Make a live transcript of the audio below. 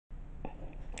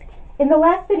In the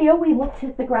last video, we looked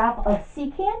at the graph of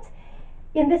secant.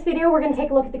 In this video, we're going to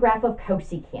take a look at the graph of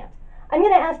cosecant. I'm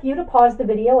going to ask you to pause the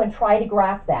video and try to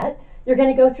graph that. You're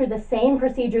going to go through the same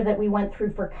procedure that we went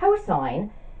through for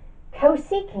cosine.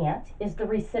 Cosecant is the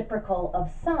reciprocal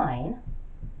of sine.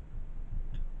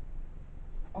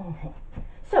 Okay.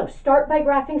 So start by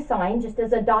graphing sine just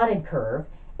as a dotted curve,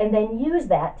 and then use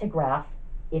that to graph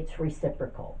its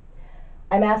reciprocal.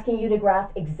 I'm asking you to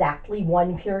graph exactly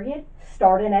one period,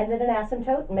 start and end at an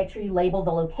asymptote, and make sure you label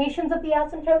the locations of the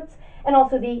asymptotes and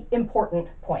also the important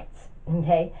points,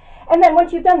 okay? And then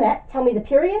once you've done that, tell me the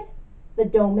period, the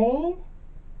domain,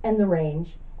 and the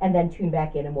range, and then tune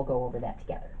back in and we'll go over that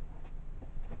together.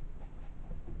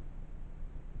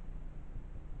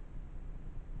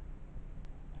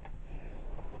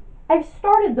 I've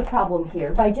started the problem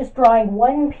here by just drawing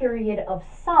one period of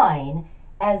sine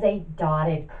as a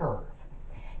dotted curve.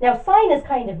 Now sine is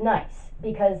kind of nice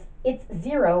because it's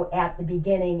 0 at the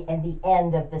beginning and the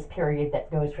end of this period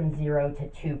that goes from 0 to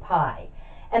 2 pi.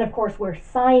 And of course where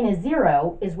sine is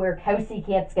 0 is where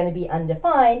cosecant is going to be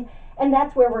undefined, and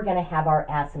that's where we're going to have our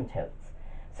asymptotes.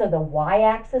 So the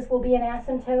y-axis will be an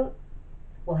asymptote,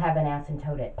 we'll have an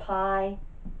asymptote at pi,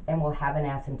 and we'll have an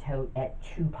asymptote at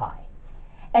 2 pi.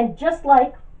 And just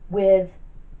like with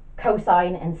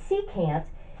cosine and secant,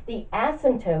 the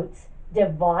asymptotes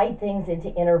divide things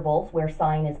into intervals where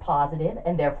sine is positive,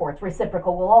 and therefore its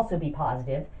reciprocal will also be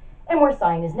positive, and where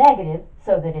sine is negative,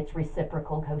 so that its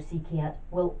reciprocal cosecant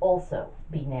will also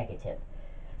be negative.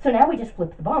 So now we just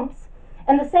flip the bumps,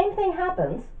 and the same thing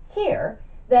happens here,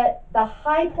 that the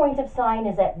high point of sine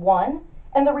is at 1,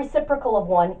 and the reciprocal of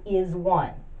 1 is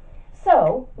 1.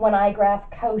 So when I graph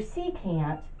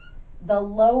cosecant, the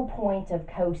low point of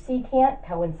cosecant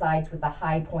coincides with the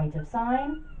high point of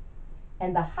sine,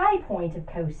 and the high point of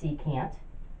cosecant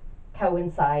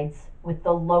coincides with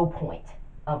the low point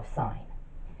of sine.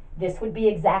 This would be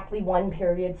exactly one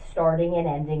period starting and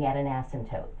ending at an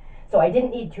asymptote. So I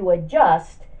didn't need to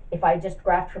adjust if I just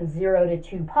graphed from 0 to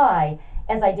 2 pi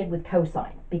as I did with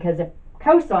cosine, because if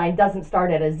cosine doesn't start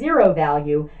at a 0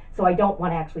 value, so I don't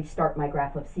want to actually start my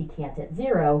graph of secant at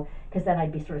 0, because then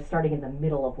I'd be sort of starting in the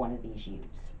middle of one of these u's.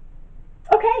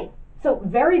 Okay, so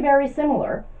very, very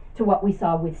similar to what we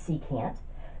saw with secant.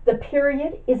 The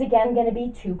period is again going to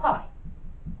be 2 pi.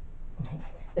 Okay.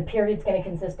 The period is going to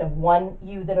consist of one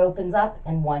u that opens up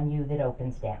and one u that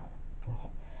opens down. Okay.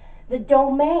 The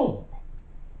domain,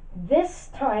 this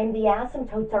time the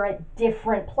asymptotes are at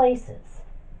different places.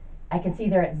 I can see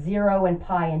they're at 0 and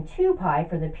pi and 2 pi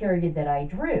for the period that I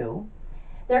drew.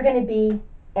 They're going to be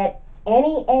at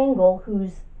any angle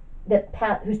whose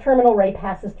terminal ray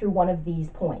passes through one of these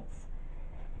points.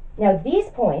 Now these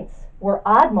points were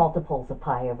odd multiples of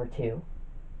pi over 2.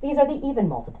 These are the even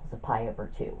multiples of pi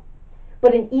over 2.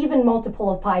 But an even multiple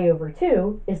of pi over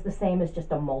 2 is the same as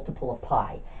just a multiple of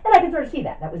pi. And I can sort of see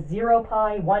that. That was 0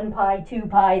 pi, 1 pi, 2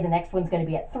 pi. The next one's going to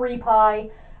be at 3 pi.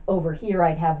 Over here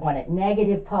I'd have one at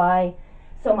negative pi.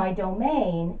 So my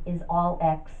domain is all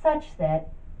x such that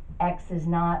x is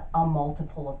not a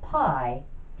multiple of pi,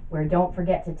 where don't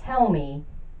forget to tell me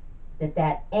that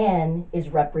that n is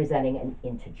representing an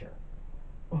integer.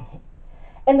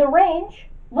 And the range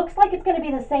looks like it's going to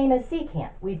be the same as secant.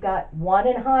 We've got 1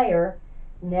 and higher,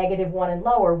 negative 1 and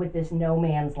lower, with this no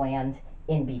man's land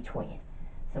in between.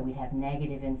 So we'd have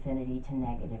negative infinity to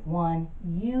negative 1,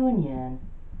 union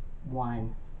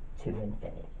 1 to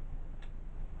infinity.